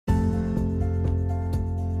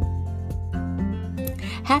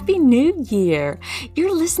Happy New Year!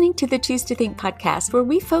 You're listening to the Choose to Think podcast, where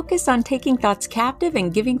we focus on taking thoughts captive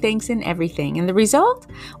and giving thanks in everything. And the result?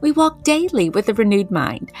 We walk daily with a renewed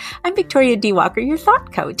mind. I'm Victoria D. Walker, your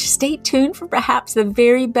thought coach. Stay tuned for perhaps the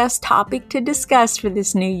very best topic to discuss for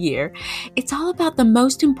this new year. It's all about the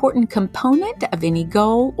most important component of any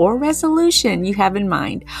goal or resolution you have in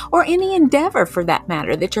mind, or any endeavor for that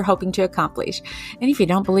matter that you're hoping to accomplish. And if you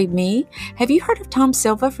don't believe me, have you heard of Tom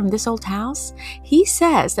Silva from This Old House? He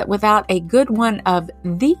says that without a good one of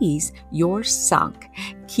these, you're sunk.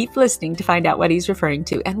 Keep listening to find out what he's referring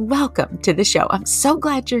to, and welcome to the show. I'm so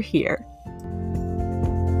glad you're here.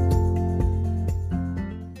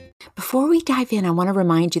 Before we dive in, I want to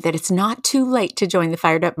remind you that it's not too late to join the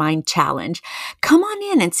Fired Up Mind Challenge. Come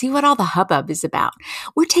on in and see what all the hubbub is about.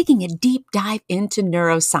 We're taking a deep dive into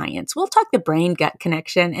neuroscience. We'll talk the brain-gut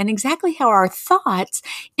connection and exactly how our thoughts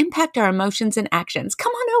impact our emotions and actions.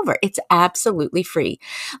 Come on over. It's absolutely free.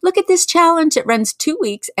 Look at this challenge. It runs 2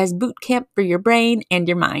 weeks as boot camp for your brain and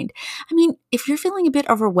your mind. I mean, if you're feeling a bit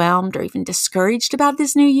overwhelmed or even discouraged about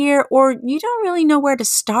this new year, or you don't really know where to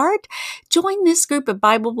start, join this group of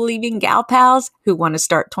Bible-believing gal pals who want to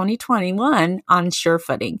start 2021 on sure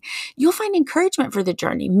footing. You'll find encouragement for the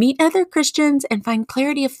journey, meet other Christians, and find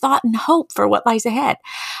clarity of thought and hope for what lies ahead.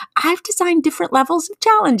 I've designed different levels of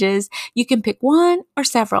challenges. You can pick one or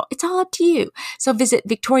several. It's all up to you. So visit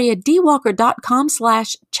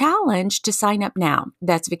victoriadwalker.com/challenge to sign up now.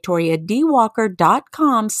 That's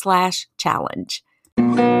victoriadwalker.com/challenge.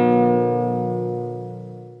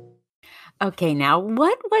 Okay, now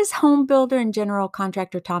what was home builder and general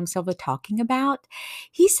contractor Tom Silva talking about?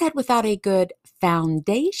 He said without a good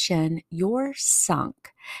foundation, you're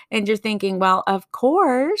sunk. And you're thinking, well, of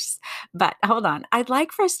course, but hold on. I'd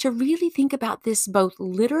like for us to really think about this both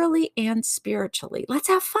literally and spiritually. Let's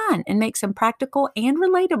have fun and make some practical and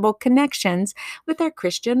relatable connections with our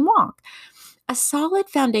Christian walk. A solid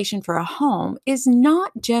foundation for a home is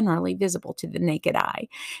not generally visible to the naked eye.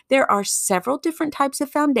 There are several different types of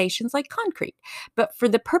foundations like concrete, but for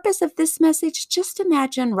the purpose of this message, just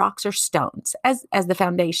imagine rocks or stones as the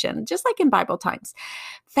foundation, just like in Bible times.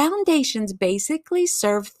 Foundations basically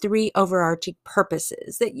serve 3 overarching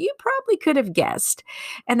purposes that you probably could have guessed.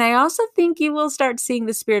 And I also think you will start seeing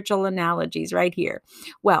the spiritual analogies right here.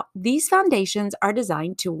 Well, these foundations are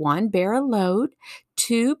designed to 1, bear a load,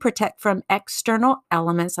 2, protect from external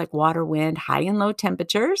elements like water, wind, high and low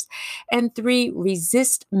temperatures, and 3,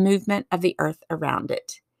 resist movement of the earth around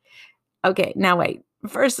it. Okay, now wait.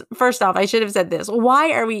 First off, I should have said this.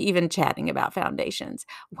 Why are we even chatting about foundations?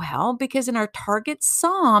 Well, because in our target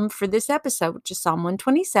psalm for this episode, which is Psalm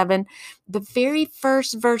 127, the very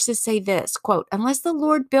first verses say this, quote, "Unless the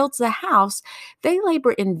Lord builds the house, they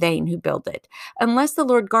labor in vain who build it. Unless the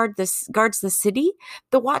Lord guards the city,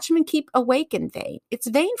 the watchmen keep awake in vain. It's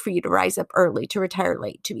vain for you to rise up early, to retire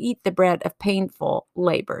late, to eat the bread of painful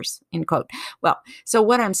labors," end quote. Well, so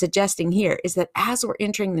what I'm suggesting here is that as we're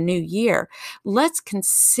entering the new year, let's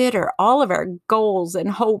consider all of our goals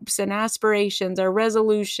and hopes and aspirations, our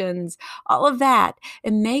resolutions, all of that,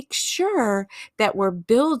 and make sure that we're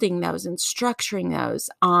building those and structuring those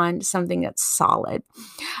on something that's solid.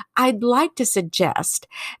 I'd like to suggest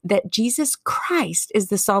that Jesus Christ is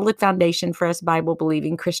the solid foundation for us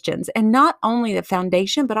Bible-believing Christians, and not only the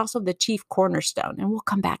foundation, but also the chief cornerstone. And we'll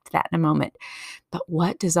come back to that in a moment. But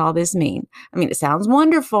what does all this mean? I mean, it sounds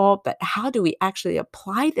wonderful, but how do we actually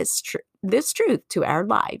apply this truth to our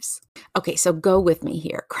lives? Okay, so go with me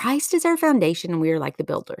here. Christ is our foundation and we are like the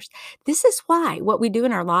builders. This is why what we do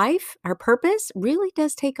in our life, our purpose, really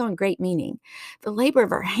does take on great meaning. The labor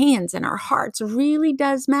of our hands and our hearts really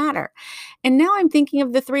does matter. And now I'm thinking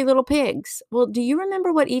of the 3 little pigs. Well, do you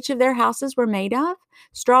remember what each of their houses were made of?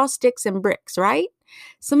 Straw, sticks, and bricks, right?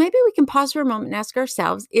 So maybe we can pause for a moment and ask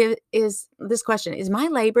ourselves, is this question, is my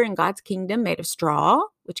labor in God's kingdom made of straw,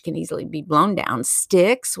 which can easily be blown down,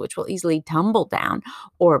 sticks, which will easily tumble down,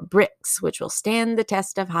 or bricks, which will stand the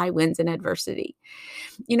test of high winds and adversity?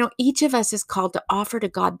 You know, each of us is called to offer to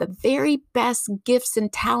God the very best gifts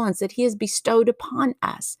and talents that He has bestowed upon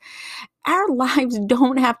us. Our lives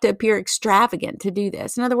don't have to appear extravagant to do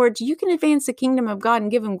this. In other words, you can advance the kingdom of God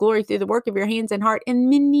and give Him glory through the work of your hands and heart in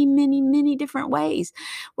many, many, many different ways,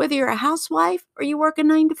 whether you're a housewife or you work a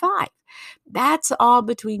 9 to 5. That's all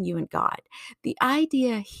between you and God. The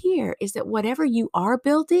idea here is that whatever you are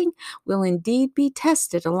building will indeed be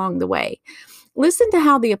tested along the way. Listen to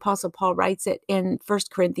how the Apostle Paul writes it in 1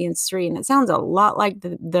 Corinthians 3, and it sounds a lot like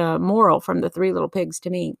the moral from the 3 little pigs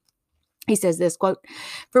to me. He says this quote,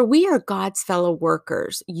 "For we are God's fellow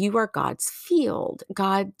workers. You are God's field,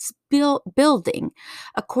 God's building.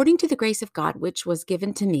 According to the grace of God, which was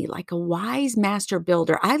given to me, like a wise master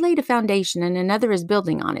builder, I laid a foundation and another is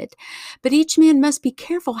building on it. But each man must be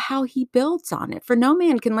careful how he builds on it. For no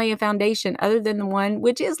man can lay a foundation other than the one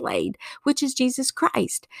which is laid, which is Jesus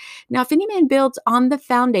Christ. Now, if any man builds on the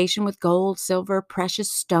foundation with gold, silver, precious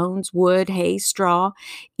stones, wood, hay, straw,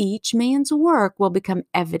 each man's work will become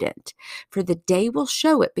evident. For the day will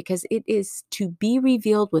show it, because it is to be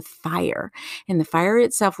revealed with fire, and the fire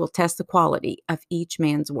itself will test the quality of each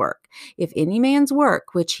man's work. If any man's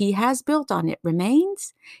work which he has built on it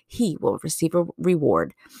remains, he will receive a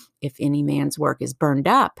reward. If any man's work is burned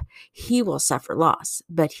up, he will suffer loss,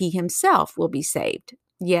 but he himself will be saved,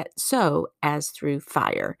 yet so as through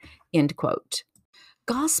fire." End quote.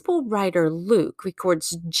 Gospel writer Luke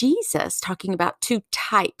records Jesus talking about two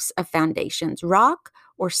types of foundations, rock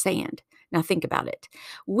or sand. Now think about it.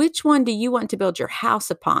 Which one do you want to build your house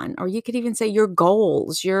upon? Or you could even say your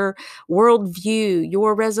goals, your worldview,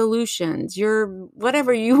 your resolutions, your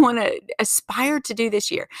whatever you want to aspire to do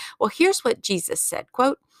this year. Well, here's what Jesus said,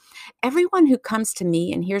 quote, "Everyone who comes to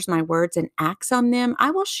me and hears my words and acts on them,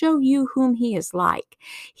 I will show you whom he is like.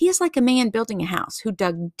 He is like a man building a house who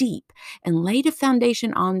dug deep and laid a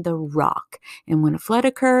foundation on the rock. And when a flood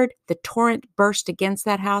occurred, the torrent burst against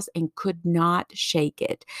that house and could not shake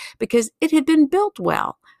it, because it had been built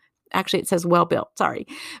well." Actually, it says well built, sorry.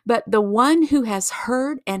 "But the one who has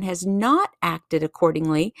heard and has not acted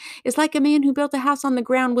accordingly is like a man who built a house on the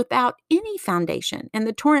ground without any foundation, and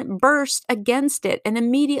the torrent burst against it, and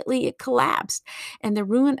immediately it collapsed. And the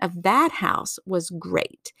ruin of that house was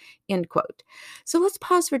great." End quote. So let's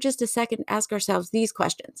pause for just a second and ask ourselves these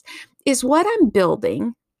questions. Is what I'm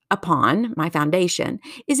building upon, my foundation,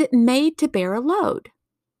 is it made to bear a load?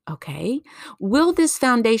 Okay. Will this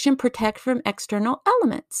foundation protect from external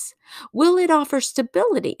elements? Will it offer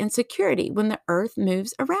stability and security when the earth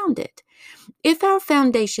moves around it? If our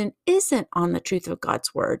foundation isn't on the truth of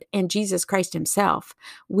God's word and Jesus Christ himself,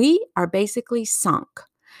 we are basically sunk.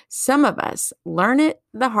 Some of us learn it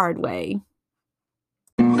the hard way.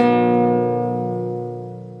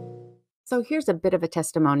 So here's a bit of a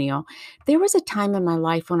testimonial. There was a time in my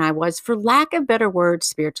life when I was, for lack of better words,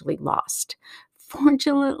 spiritually lost.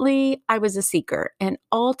 Fortunately, I was a seeker, and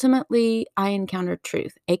ultimately I encountered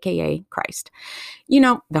truth, aka Christ.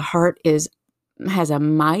 The heart has a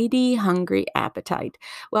mighty hungry appetite.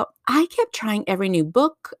 Well, I kept trying every new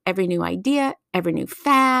book, every new idea, every new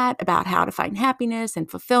fad about how to find happiness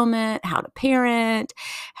and fulfillment, how to parent,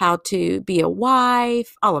 how to be a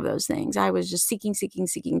wife, all of those things. I was just seeking, seeking,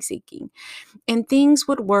 seeking, seeking. And things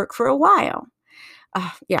would work for a while.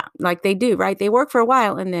 Yeah, like they do, right? They work for a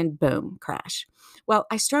while and then boom, crash. Well,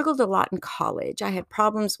 I struggled a lot in college. I had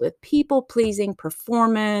problems with people pleasing,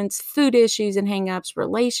 performance, food issues and hangups,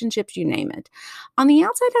 relationships, you name it. On the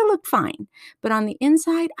outside, I looked fine, but on the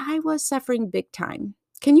inside, I was suffering big time.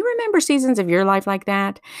 Can you remember seasons of your life like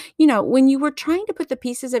that? When you were trying to put the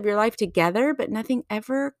pieces of your life together, but nothing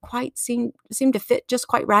ever quite seemed to fit just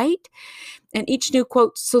quite right? And each new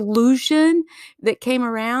quote solution that came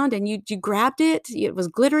around and you grabbed it was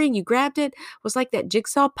glittering, you grabbed it, was like that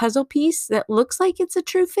jigsaw puzzle piece that looks like it's a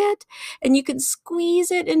true fit, and you can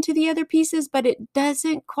squeeze it into the other pieces, but it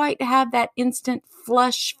doesn't quite have that instant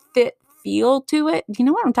flush fit feel to it. You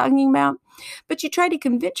know what I'm talking about? But you try to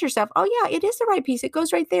convince yourself, oh yeah, it is the right piece, it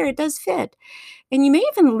goes right there, it does fit. And you may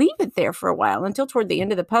even leave it there for a while until toward the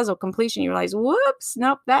end of the puzzle completion, you realize, whoops,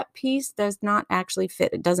 nope, that piece does not actually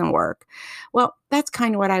fit. It doesn't work. Well, that's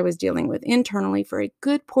kind of what I was dealing with internally for a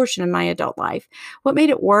good portion of my adult life. What made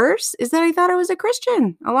it worse is that I thought I was a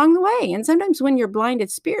Christian along the way. And sometimes when you're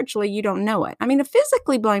blinded spiritually, you don't know it. I mean, a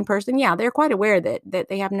physically blind person, yeah, they're quite aware that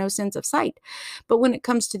they have no sense of sight. But when it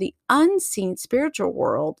comes to the unseen spiritual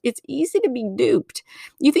world, it's easy to be duped.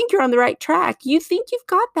 You think you're on the right track. You think you've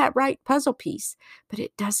got that right puzzle piece, but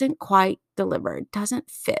it doesn't quite deliver. It doesn't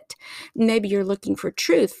fit. Maybe you're looking for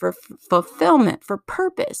truth, for fulfillment, for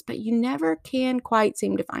purpose, but you never can quite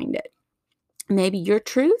seem to find it. Maybe your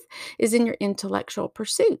truth is in your intellectual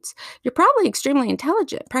pursuits. You're probably extremely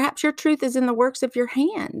intelligent. Perhaps your truth is in the works of your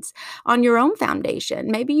hands, on your own foundation.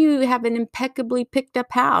 Maybe you have an impeccably picked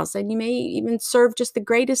up house and you may even serve just the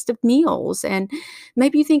greatest of meals. And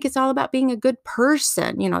maybe you think it's all about being a good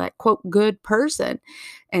person, that quote, good person.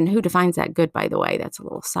 And who defines that good, by the way? That's a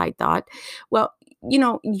little side thought. Well,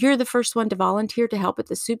 you're the first one to volunteer to help at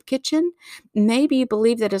the soup kitchen. Maybe you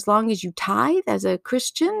believe that as long as you tithe as a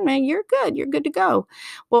Christian, man, you're good. You're good to go.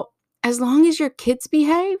 Well, as long as your kids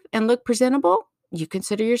behave and look presentable, you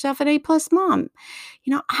consider yourself an A-plus mom.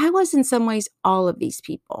 I was in some ways all of these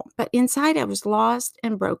people, but inside I was lost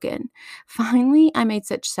and broken. Finally, I made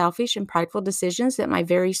such selfish and prideful decisions that my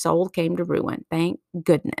very soul came to ruin. Thank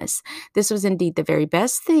goodness. This was indeed the very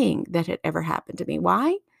best thing that had ever happened to me.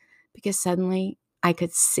 Why? Because suddenly I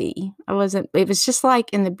could see. It was just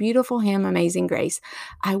like in the beautiful hymn, Amazing Grace.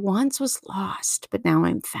 I once was lost, but now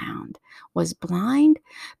I'm found. Was blind,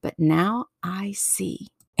 but now I see.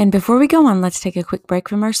 And before we go on, let's take a quick break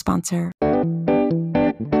from our sponsor.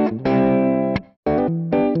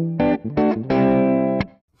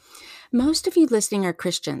 Most of you listening are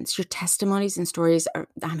Christians. Your testimonies and stories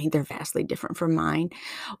they're vastly different from mine.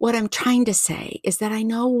 What I'm trying to say is that I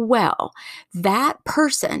know well that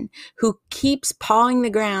person who keeps pawing the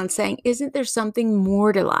ground saying, isn't there something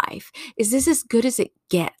more to life? Is this as good as it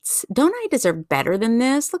gets? Don't I deserve better than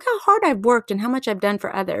this? Look how hard I've worked and how much I've done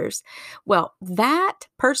for others. Well, that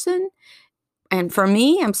person, and for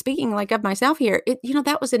me, I'm speaking like of myself here,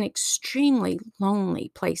 that was an extremely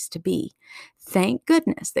lonely place to be. Thank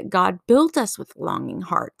goodness that God built us with longing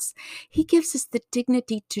hearts. He gives us the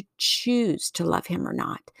dignity to choose to love Him or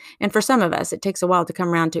not. And for some of us, it takes a while to come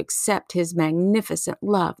around to accept His magnificent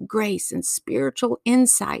love, grace, and spiritual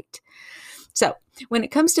insight. So when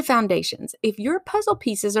it comes to foundations, if your puzzle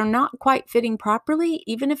pieces are not quite fitting properly,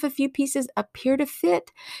 even if a few pieces appear to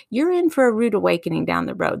fit, you're in for a rude awakening down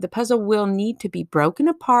the road. The puzzle will need to be broken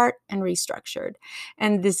apart and restructured.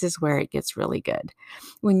 And this is where it gets really good.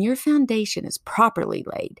 When your foundation is properly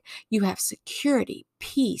laid, you have security,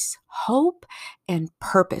 peace, hope, and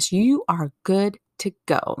purpose. You are good to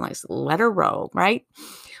go. Let's let her roll, right?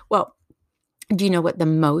 Well, do you know what the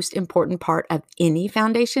most important part of any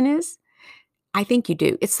foundation is? I think you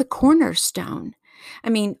do. It's the cornerstone.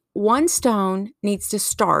 One stone needs to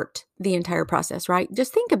start the entire process, right?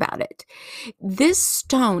 Just think about it. This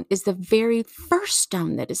stone is the very first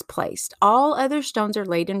stone that is placed. All other stones are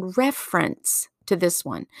laid in reference to this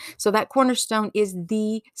one. So that cornerstone is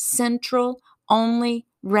the central only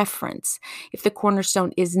reference. If the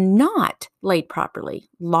cornerstone is not laid properly,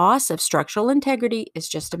 loss of structural integrity is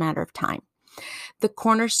just a matter of time. The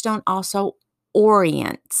cornerstone also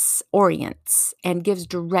orients and gives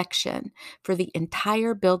direction for the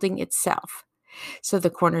entire building itself. So the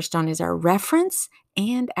cornerstone is our reference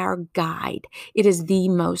and our guide. It is the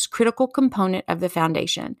most critical component of the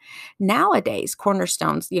foundation. Nowadays,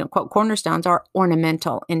 cornerstones, quote, cornerstones are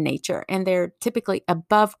ornamental in nature, and they're typically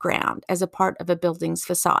above ground as a part of a building's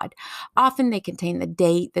facade. Often they contain the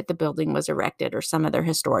date that the building was erected or some other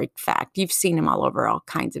historic fact. You've seen them all over all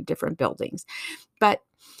kinds of different buildings. But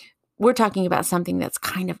we're talking about something that's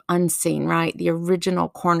kind of unseen, right? The original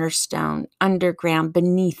cornerstone, underground,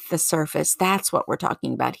 beneath the surface. That's what we're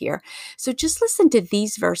talking about here. So just listen to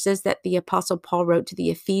these verses that the Apostle Paul wrote to the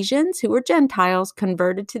Ephesians, who were Gentiles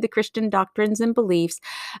converted to the Christian doctrines and beliefs,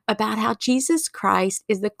 about how Jesus Christ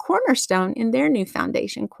is the cornerstone in their new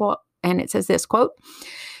foundation. Quote, and it says this, quote,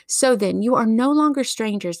 "So then you are no longer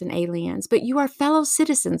strangers and aliens, but you are fellow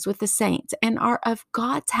citizens with the saints and are of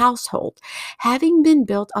God's household, having been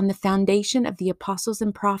built on the foundation of the apostles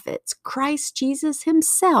and prophets, Christ Jesus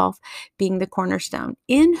himself being the cornerstone,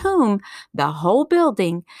 in whom the whole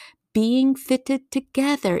building being fitted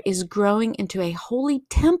together is growing into a holy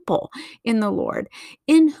temple in the Lord,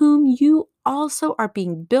 in whom you also are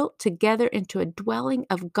being built together into a dwelling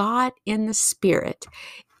of God in the Spirit."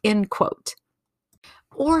 End quote.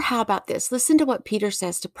 Or how about this? Listen to what Peter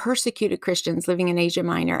says to persecuted Christians living in Asia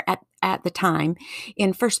Minor at the time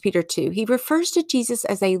in 1 Peter 2. He refers to Jesus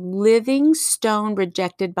as a living stone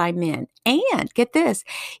rejected by men. And get this,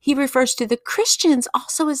 he refers to the Christians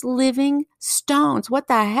also as living stones. What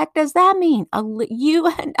the heck does that mean? You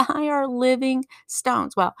and I are living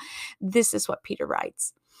stones. Well, this is what Peter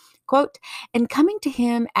writes. Quote, "And coming to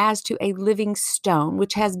him as to a living stone,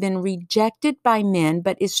 which has been rejected by men,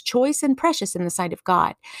 but is choice and precious in the sight of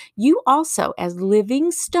God. You also, as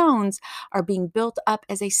living stones, are being built up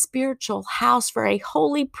as a spiritual house for a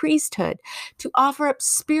holy priesthood, to offer up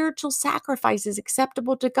spiritual sacrifices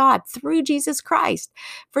acceptable to God through Jesus Christ.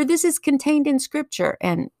 For this is contained in Scripture."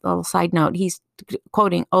 And a little side note, he's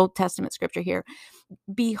quoting Old Testament Scripture here.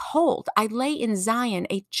 "Behold, I lay in Zion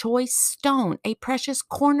a choice stone, a precious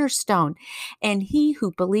cornerstone, and he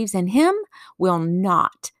who believes in him will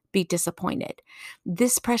not be disappointed."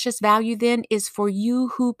 This precious value then is for you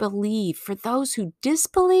who believe. For those who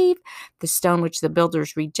disbelieve, the stone which the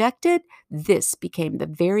builders rejected, this became the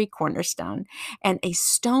very cornerstone, and a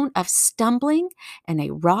stone of stumbling and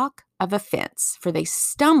a rock of offense, for they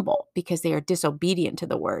stumble because they are disobedient to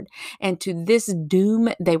the word. And to this doom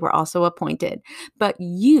they were also appointed. But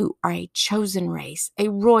you are a chosen race, a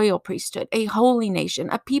royal priesthood, a holy nation,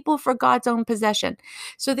 a people for God's own possession,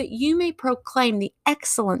 so that you may proclaim the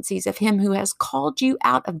excellencies of him who has called you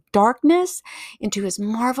out of darkness into his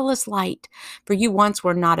marvelous light. For you once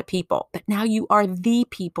were not a people, but now you are the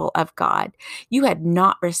people of God. You had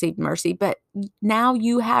not received mercy, but now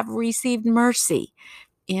you have received mercy.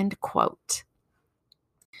 End quote.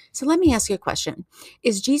 So let me ask you a question.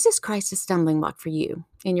 Is Jesus Christ a stumbling block for you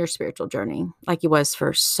in your spiritual journey, like he was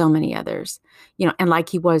for so many others, and like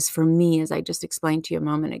he was for me, as I just explained to you a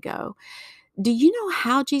moment ago? Do you know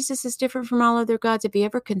how Jesus is different from all other gods? Have you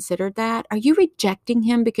ever considered that? Are you rejecting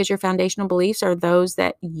him because your foundational beliefs are those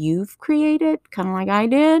that you've created, kind of like I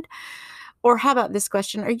did? Or how about this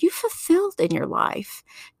question? Are you fulfilled in your life?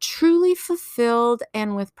 Truly fulfilled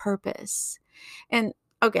and with purpose? And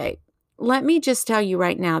okay, let me just tell you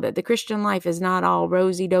right now that the Christian life is not all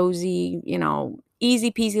rosy dozy,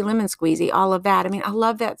 easy peasy lemon squeezy, all of that. I mean, I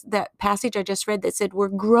love that passage I just read that said we're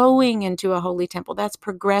growing into a holy temple. That's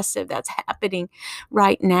progressive. That's happening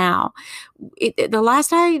right now. The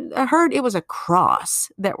last I heard, it was a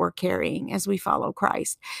cross that we're carrying as we follow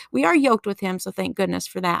Christ. We are yoked with him, so thank goodness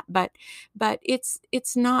for that. But it's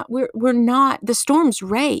not, we're not, the storms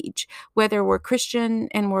rage, whether we're Christian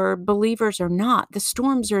and we're believers or not. The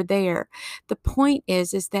storms are there. The point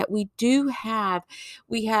is that we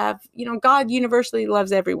have, God universally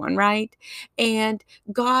loves everyone, right? And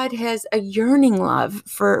God has a yearning love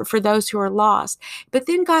for those who are lost. But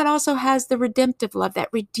then God also has the redemptive love, that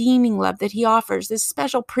redeeming love that he offers, this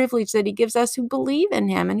special privilege that he gives us who believe in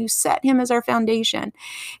him and who set him as our foundation.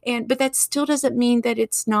 But that still doesn't mean that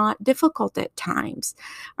it's not difficult at times.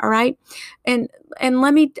 All right. And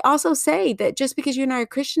let me also say that just because you and I are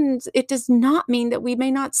Christians, it does not mean that we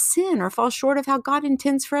may not sin or fall short of how God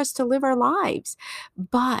intends for us to live our lives.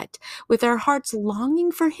 But with our hearts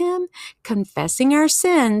longing for him, confessing our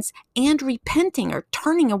sins, and repenting or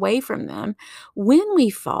turning away from them, when we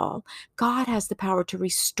fall, God has the power to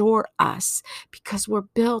restore us because we're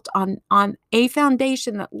built on a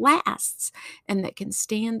foundation that lasts and that can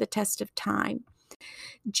stand the test of time.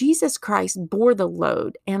 Jesus Christ bore the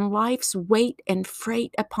load and life's weight and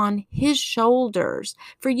freight upon his shoulders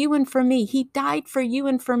for you and for me. He died for you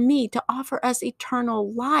and for me to offer us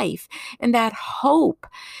eternal life and that hope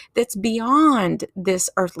that's beyond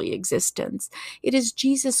this earthly existence. It is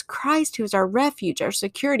Jesus Christ who is our refuge, our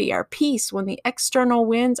security, our peace when the external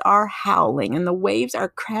winds are howling and the waves are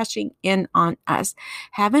crashing in on us.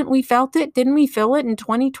 Haven't we felt it? Didn't we feel it in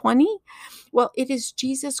 2020? Well, it is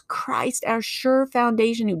Jesus Christ, our sure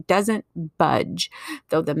foundation, who doesn't budge,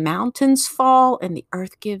 though the mountains fall and the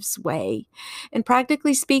earth gives way. And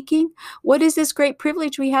practically speaking, what is this great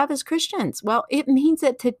privilege we have as Christians? Well, it means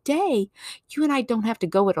that today, you and I don't have to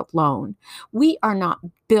go it alone. We are not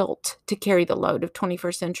built to carry the load of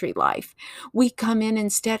 21st century life. We come in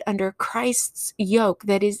instead under Christ's yoke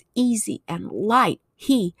that is easy and light.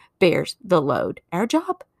 He bears the load. Our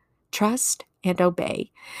job? Trust and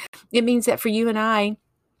obey. It means that for you and I,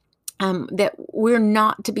 that we're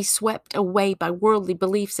not to be swept away by worldly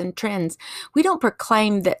beliefs and trends. We don't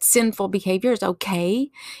proclaim that sinful behavior is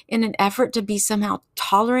okay in an effort to be somehow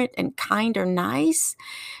tolerant and kind or nice.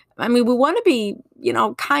 I mean, we want to be,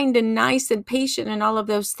 kind and nice and patient and all of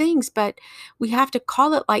those things, but we have to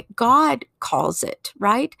call it like God calls it,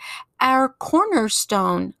 right? Our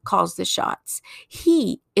cornerstone calls the shots.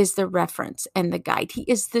 He is the reference and the guide. He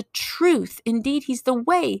is the truth. Indeed, he's the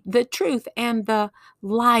way, the truth, and the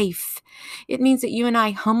life. It means that you and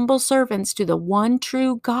I, humble servants to the one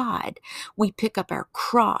true God, we pick up our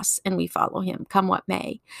cross and we follow him, come what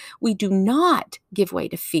may. We do not give way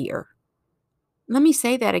to fear. Let me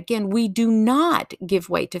say that again. We do not give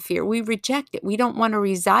way to fear. We reject it. We don't want to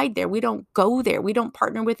reside there. We don't go there. We don't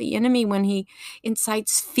partner with the enemy when he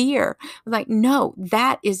incites fear. Like, no,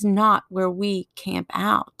 that is not where we camp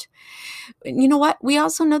out. You know what? We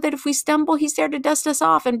also know that if we stumble, he's there to dust us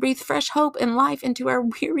off and breathe fresh hope and life into our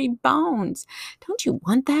weary bones. Don't you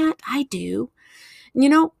want that? I do.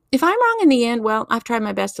 If I'm wrong in the end, well, I've tried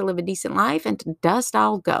my best to live a decent life, and to dust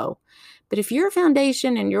I'll go. But if your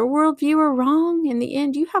foundation and your worldview are wrong, in the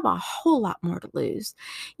end, you have a whole lot more to lose.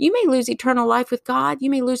 You may lose eternal life with God. You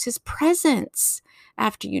may lose his presence.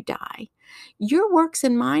 after you die. Your works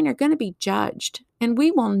and mine are going to be judged, and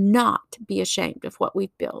we will not be ashamed of what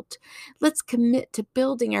we've built. Let's commit to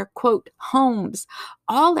building our, quote, homes,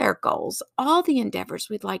 all our goals, all the endeavors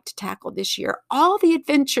we'd like to tackle this year, all the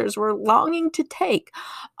adventures we're longing to take,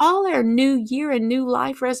 all our new year and new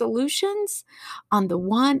life resolutions on the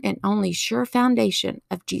one and only sure foundation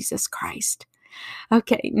of Jesus Christ.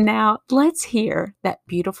 Okay, now let's hear that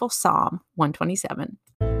beautiful Psalm 127.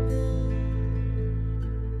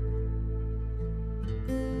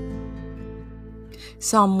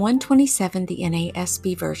 Psalm 127, the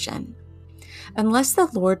NASB version. Unless the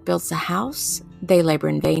Lord builds a house, they labor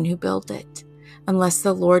in vain who build it. Unless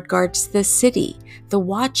the Lord guards the city, the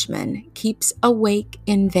watchman keeps awake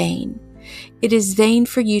in vain. It is vain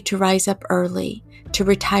for you to rise up early, to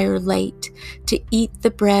retire late, to eat the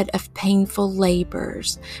bread of painful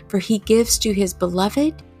labors, for he gives to his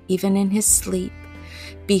beloved even in his sleep.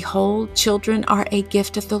 Behold, children are a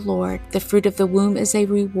gift of the Lord. The fruit of the womb is a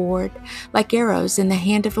reward. Like arrows in the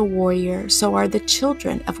hand of a warrior, so are the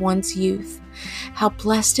children of one's youth. How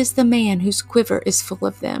blessed is the man whose quiver is full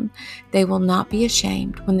of them. They will not be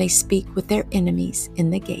ashamed when they speak with their enemies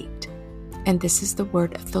in the gate. And this is the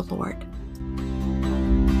word of the Lord.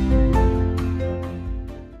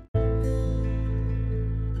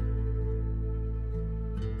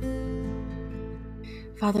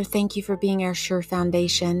 Father, thank you for being our sure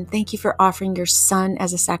foundation. Thank you for offering your Son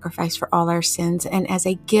as a sacrifice for all our sins and as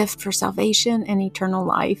a gift for salvation and eternal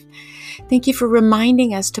life. Thank you for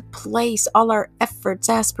reminding us to place all our efforts,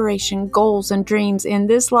 aspiration, goals, and dreams in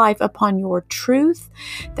this life upon your truth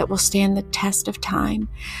that will stand the test of time.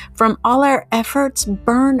 From all our efforts,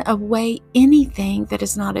 burn away anything that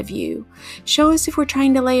is not of you. Show us if we're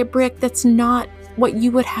trying to lay a brick that's not what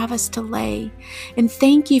you would have us to lay. And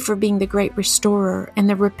thank you for being the great restorer and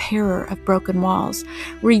the repairer of broken walls.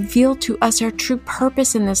 Reveal to us our true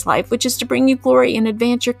purpose in this life, which is to bring you glory and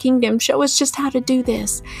advance your kingdom. Show us just how to do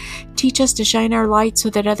this. Teach us to shine our light so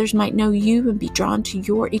that others might know you and be drawn to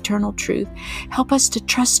your eternal truth. Help us to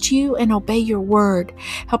trust you and obey your word.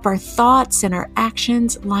 Help our thoughts and our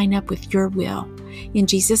actions line up with your will. In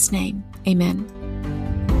Jesus' name, amen.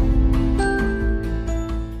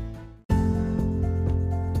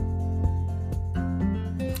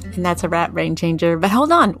 And that's a wrap, Rain Changer. But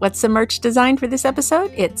hold on, what's the merch design for this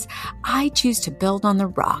episode? It's I choose to build on the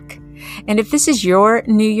rock. And if this is your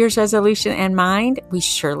New Year's resolution and mine, we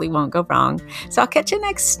surely won't go wrong. So I'll catch you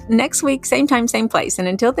next week, same time, same place. And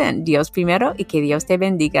until then, Dios primero y que Dios te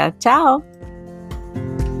bendiga. Ciao.